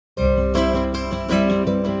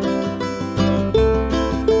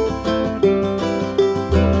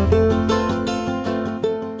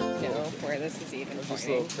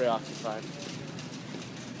little preoccupied.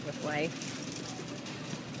 With life.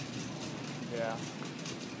 Yeah.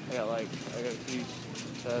 I got a huge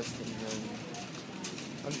test and then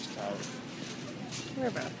I'm just tired.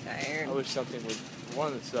 We're both tired. I wish one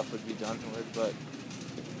of the stuff would be done with, but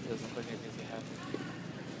it doesn't look like anything's happening.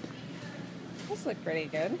 This look pretty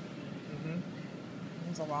good. Mm-hmm.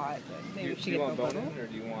 There's a lot, but maybe we should Do you get want the bone logo. in or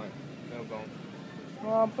do you want no bone?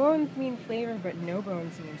 Well, bones mean flavor, but no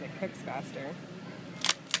bones means it cooks faster.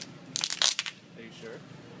 Are you sure?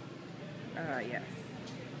 Yes.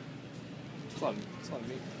 It's a lot of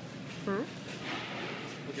meat. Hmm?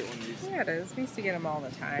 Look at one of these. Yeah, it is. We used to get them all the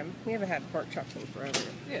time. We haven't had pork chops in forever.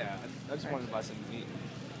 Yeah, I just wanted to buy some meat.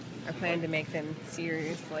 I plan to make them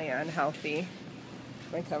seriously unhealthy.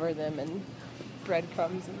 I cover them in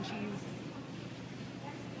breadcrumbs and cheese.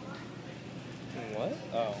 And what?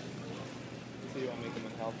 Oh. So you want to make them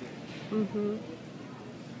unhealthy? Mm-hmm.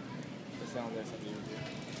 That sounds like something you would do.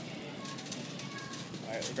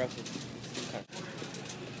 Alright, we'll grab some time.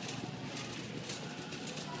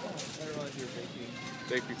 Oh, I realized your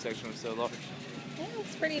bakery section was so large. Yeah,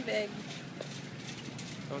 it's pretty big.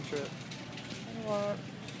 Don't trip. I won't.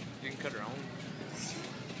 You can cut her own.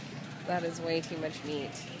 That is way too much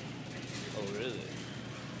meat. Oh, really?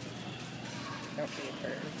 Don't be a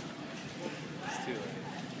bird. It's too late.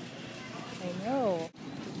 I know.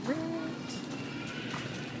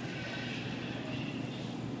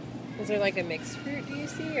 Is there like a mixed fruit, do you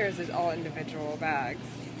see, or is it all individual bags?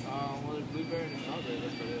 Well, there's blueberry and strawberry,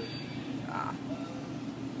 that's what it is. Ah.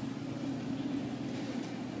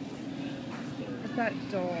 I've got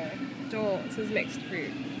Dole. Dole, it says mixed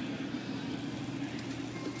fruit.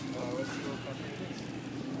 What's the little country it is?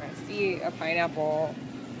 I see a pineapple,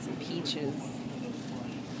 some peaches.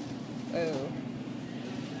 Oh.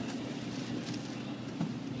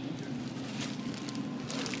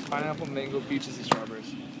 Pineapple, mango, peaches, and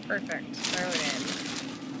strawberries. Perfect. Throw it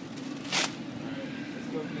Let's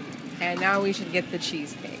go get in. And now we should get the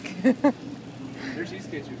cheesecake. Their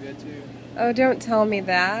cheesecakes are good too. Oh, don't tell me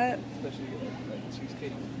that. Especially like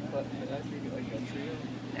cheesecake, but after you get like a trio.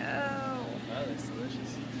 No. Oh, that's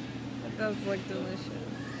delicious. That does look delicious.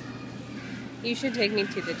 You should take me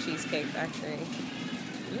to the Cheesecake Factory.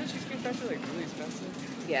 Isn't the Cheesecake Factory like really expensive?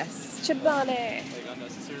 Yes. Chobani. Like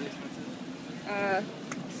unnecessarily expensive?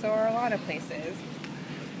 So are a lot of places.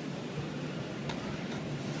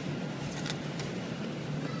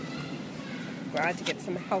 Glad to get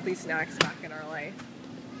some healthy snacks back in our life.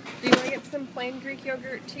 Do you want to get some plain Greek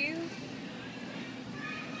yogurt too?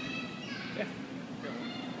 Yeah.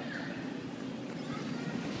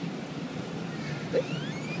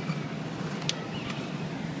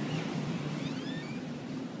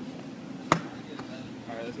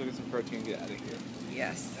 Alright, let's go get some protein and get out of here.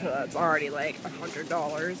 Yes, so that's already like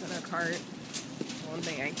 $100 in a cart. One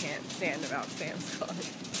thing I can't stand about Sam's Club.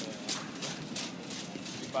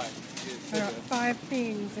 Bye. I got 5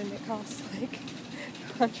 things and it costs like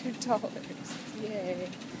 $100. Yay.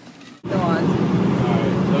 Go on.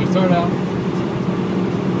 Alright, so we start out. We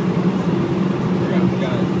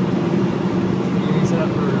got getting set up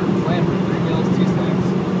for plan for 3 meals, 2 snacks.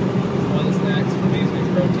 One of the snacks for me is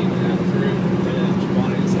mixed protein and apple fruit. And then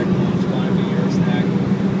Shibani, the second one, Shibani be your snack.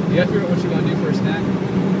 You have to figure out what you're going to do for a snack.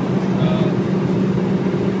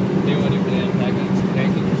 Do you want to do banana pancakes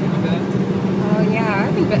or something like that? Oh yeah,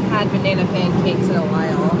 I haven't had banana pancakes in a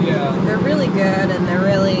while. Yeah. They're really good and they're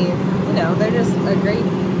really, they're just a great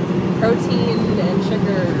protein and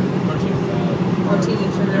sugar. Protein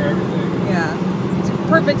and sugar. Everything. Yeah. It's a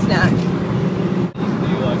perfect snack. Do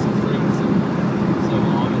you like some fruits and some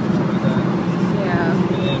almonds or something like that? Yeah.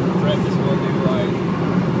 And then for breakfast we'll do like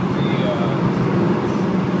the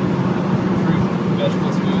fruit and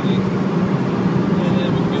vegetable smoothie. And then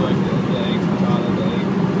we can do like the egg frittata, the egg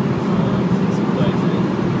souffle thing.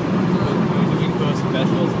 We can put some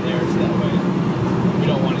vegetables in there so that way we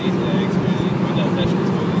don't want to eat the egg smoothie or the vegetable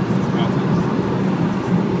smoothie because it's protein.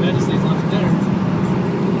 And that just leaves on to dinner.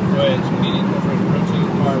 Which we need to incorporate protein,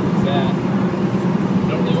 carb, and fat. I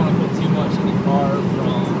don't really want to put too much in the carb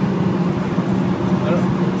from. I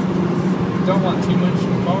don't want too much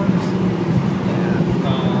carbs. Yeah.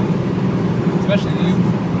 Especially you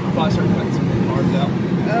probably start cutting some carbs out.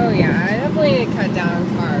 Oh yeah, I definitely need to cut down on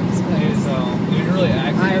carbs because When you're really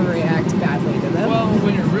active. I react badly to them. Well,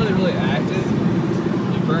 when you're really, really active,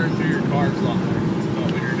 you burn through your carbs a lot more. But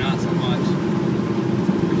when you're not so much,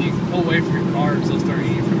 if you pull away from your carbs, they'll start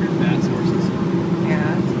eating from your fat sources.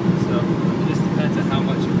 Yeah. So it just depends on how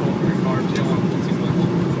much you pull from your carbs. You don't want to pull too much.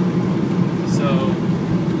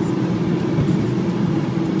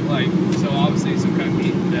 So obviously some kind of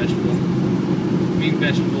meat and vegetable. Meat and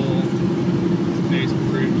vegetable, maybe some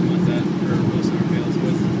fruit.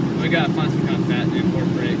 gotta find some kind of fat to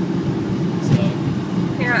incorporate. So.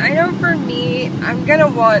 Yeah, I know for me, I'm gonna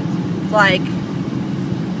want like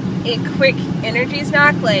a quick energy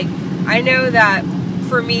snack. Like, I know that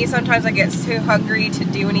for me, sometimes I get too hungry to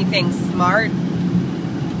do anything smart.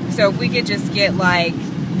 So if we could just get like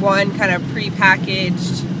one kind of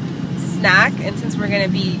pre-packaged snack, and since we're gonna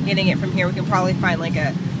be getting it from here, we can probably find like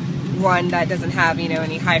a one that doesn't have, you know,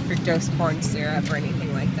 any high fructose corn syrup or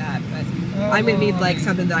anything like that. But I'm gonna need like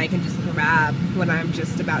something that I can just grab when I'm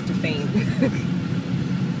just about to faint.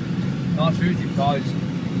 In all truth, you probably just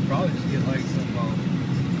get like some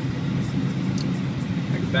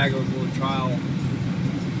like a bag of those little trial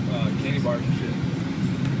candy bars and shit.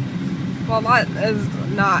 Well, that is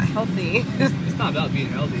not healthy. It's not about being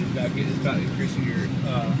healthy. It's about increasing your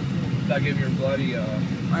about giving your bloody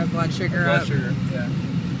My blood sugar blood up. sugar. Yeah.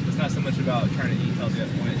 It's not so much about trying to eat healthy at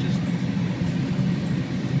that point. It's just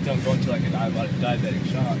don't go into like a diabetic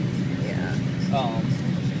shock. Yeah.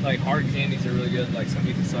 Like hard candies are really good. Like something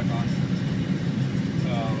you can suck on.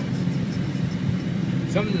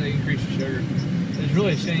 Something that increases sugar. It's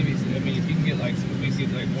really a shame. I mean, if you can get like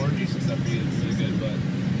orange juice and stuff for you, it's really good. But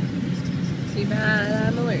Too bad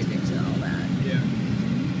I'm allergic to all that. yeah,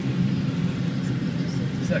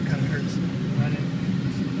 that kind of hurts.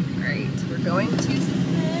 Alright, we're going to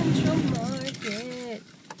Central Market.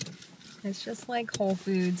 It's just like Whole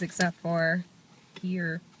Foods except for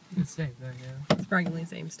here. It's the same thing, yeah. It's practically the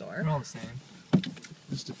same store. They're all the same.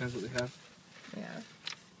 Just depends what they have. Yeah.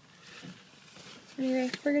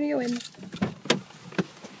 Anyway, we're gonna go in.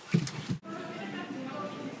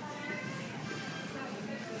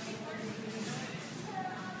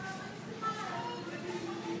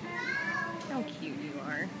 How cute you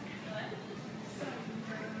are.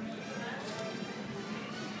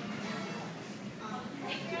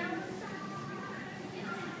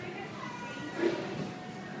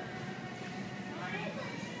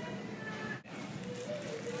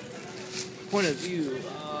 Point of view,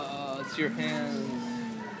 it's your hands.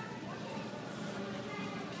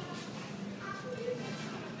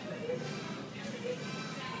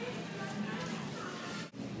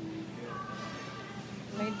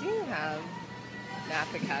 I do have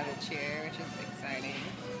Napa cabbage here, which is exciting.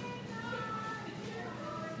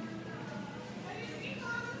 Do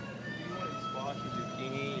you want squash or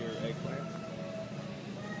zucchini or eggplant?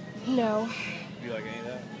 No, Do you like any of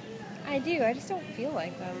that? I do. I just don't feel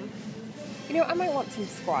like them. You know, I might want some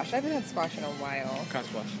squash. I haven't had squash in a while. What kind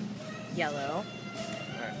of squash? Yellow,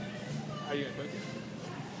 Alright. How are you gonna cook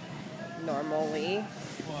it? normally.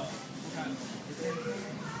 What kind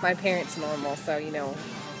of? My parents normal, so you know,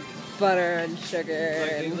 butter and sugar. Like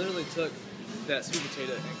they And literally took that sweet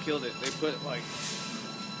potato and killed it. They put like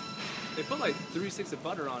 3 sticks of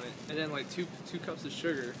butter on it, and then like two cups of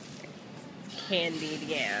sugar. candied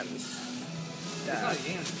yams. It's Duh. not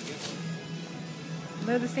yams. It's yams.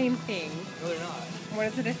 They're the same thing. No, they're not. What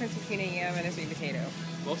is the difference between a yam and a sweet potato?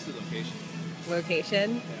 Mostly location.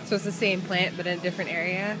 Location? Yeah. So it's the same plant but in a different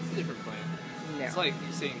area? It's a different plant. No. It's like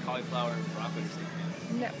you're saying cauliflower and broccoli or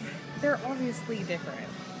something. No. They're obviously different.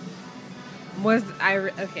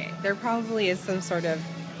 Okay, there probably is some sort of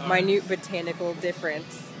minute botanical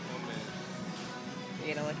difference. Oh man.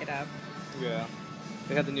 You're gonna look it up. Yeah.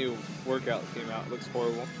 They had the new workout that came out. It looks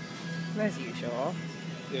horrible. As usual.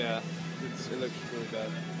 Yeah. It looks really bad.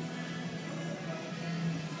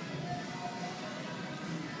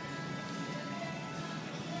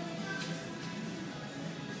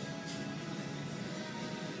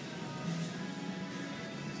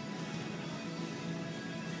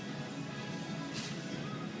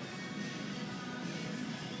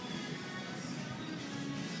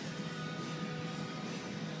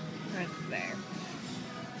 What does it say?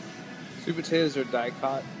 Sweet potatoes are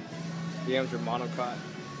dicot. Yams are monocot.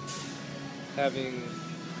 So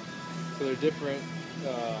they're different,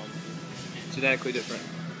 genetically different.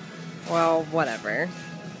 Well, whatever.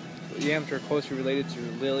 Yams are closely related to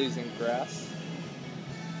lilies and grass.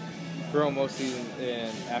 Grown mostly in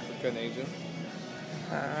Africa and Asia.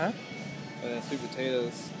 Uh-huh. And then sweet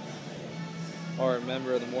potatoes are a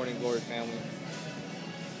member of the morning glory family.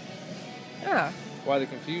 Ah. Why the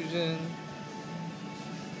confusion?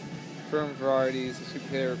 Firm varieties of sweet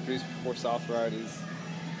potato are produced before soft varieties.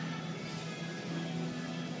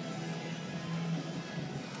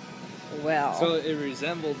 Well. So it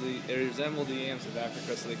resembled the yams of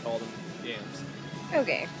Africa, so they called them yams.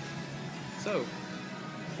 Okay. So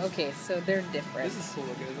Okay, so they're different. this is cool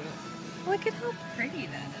looking, isn't it? Look at how pretty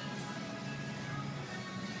that is.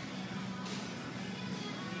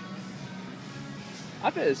 I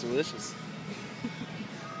bet it's delicious.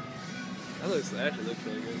 That actually looks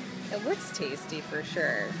really good. It looks tasty for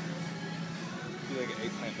sure. do like an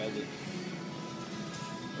eggplant medley.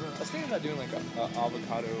 I was thinking about doing like a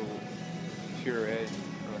avocado puree or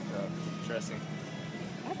like a dressing.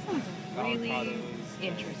 That sounds really Avocados,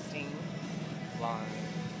 interesting. Lime,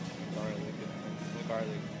 garlic, and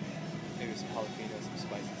garlic. Maybe some jalapenos, some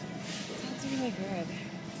spices. Sounds really good.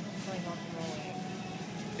 Sounds like guacamole.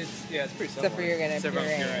 It's pretty simple. Except for you're gonna Except for I'm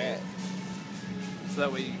puree pureeing it. So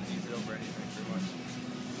that way you can use it over anything pretty much.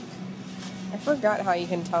 I forgot how you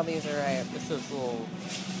can tell these are ripe. It's this little,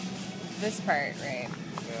 This part, right?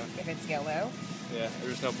 yeah, If it's yellow. yeah.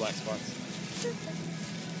 There's no black spots.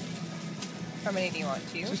 How many do you want?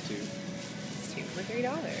 2? Just 2. It's 2 for $3.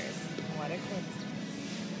 What a coincidence.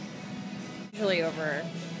 Usually over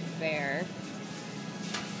there.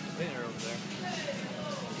 They're over there.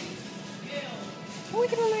 Oh,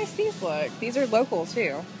 look at how nice these look. These are local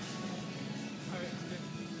too. Alright, that's good.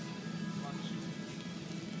 Lunch.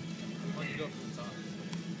 Why don't you go for the top?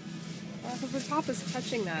 Well, because the top is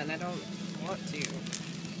touching that and I don't want to.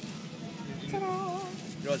 Ta-da!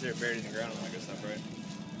 You realize they're buried in the ground and all that good stuff, right?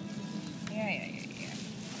 Yeah.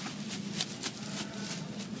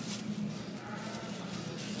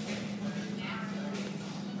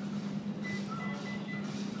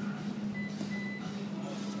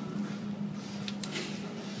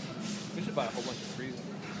 We should buy a whole bunch of freeze.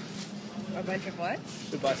 A bunch of what?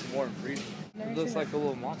 Should buy some more and freeze. Never It looks seen like a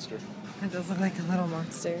little monster. It does look like a little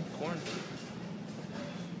monster. Corn.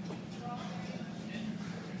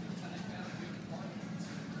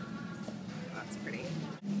 That's pretty.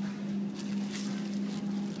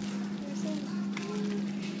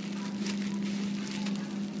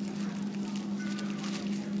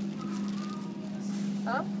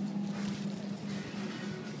 Huh?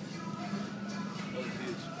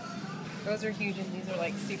 Those Those are are huge. huge and these are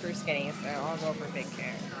like super skinny, so I'll go for big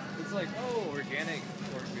care. It's like, oh, organic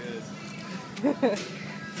or good.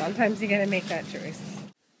 Sometimes you gotta make that choice.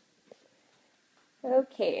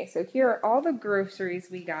 Okay, so here are all the groceries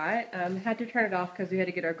we got. Had to turn it off because we had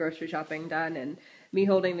to get our grocery shopping done and me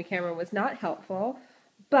holding the camera was not helpful.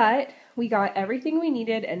 But we got everything we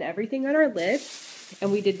needed and everything on our list,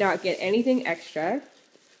 and we did not get anything extra,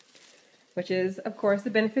 which is, of course, the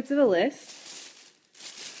benefits of a list.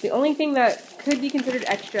 The only thing that could be considered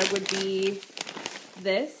extra would be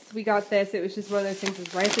this. We got this. It was just one of those things that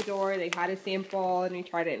was right at the door. They had a sample and we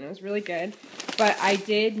tried it and it was really good. But I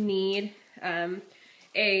did need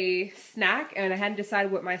a snack and I hadn't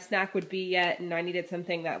decided what my snack would be yet, and I needed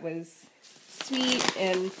something that was sweet,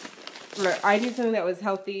 and I needed something that was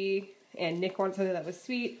healthy and Nick wanted something that was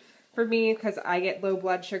sweet for me because I get low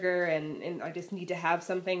blood sugar and I just need to have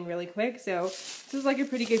something really quick. So this was like a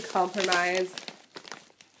pretty good compromise.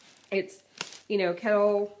 It's, you know,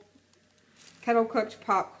 kettle cooked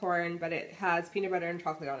popcorn, but it has peanut butter and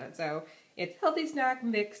chocolate on it. So it's a healthy snack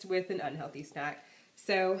mixed with an unhealthy snack.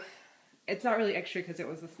 So it's not really extra because it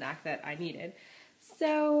was the snack that I needed.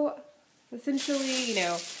 So essentially, you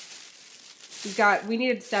know, we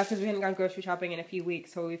needed stuff because we hadn't gone grocery shopping in a few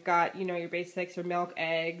weeks. So we've got, you know, your basics, your milk,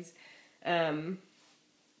 eggs, and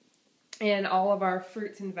all of our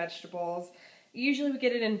fruits and vegetables. Usually we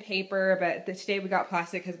get it in paper, but today we got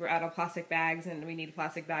plastic because we're out of plastic bags and we need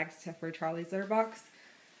plastic bags for Charlie's litter box.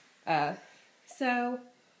 So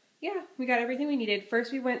yeah, we got everything we needed.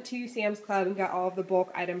 First we went to Sam's Club and got all of the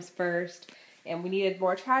bulk items first, and we needed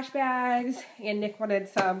more trash bags, and Nick wanted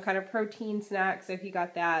some kind of protein snack, so he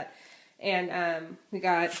got that. And we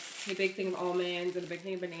got a big thing of almonds and a big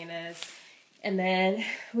thing of bananas. And then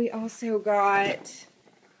we also got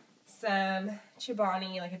some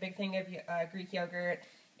Chobani, like a big thing of Greek yogurt,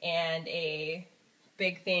 and a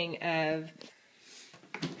big thing of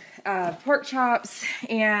pork chops,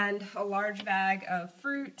 and a large bag of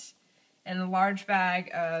fruit, and a large bag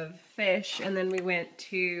of fish. And then we went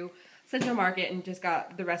to Central Market and just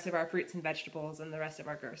got the rest of our fruits and vegetables and the rest of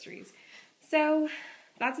our groceries. So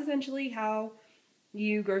that's essentially how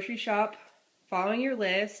you grocery shop following your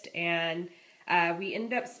list. And we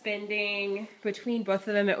ended up spending, between both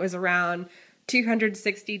of them, it was around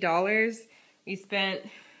 $260. We spent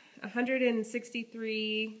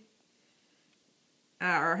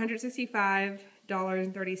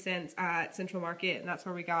 $165.30 at Central Market, and that's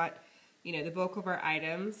where we got, you know, the bulk of our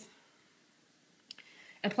items.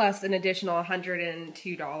 And plus an additional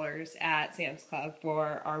 $102 at Sam's Club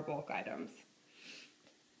for our bulk items.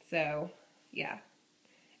 So, yeah.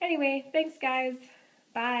 Anyway, thanks guys.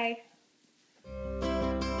 Bye.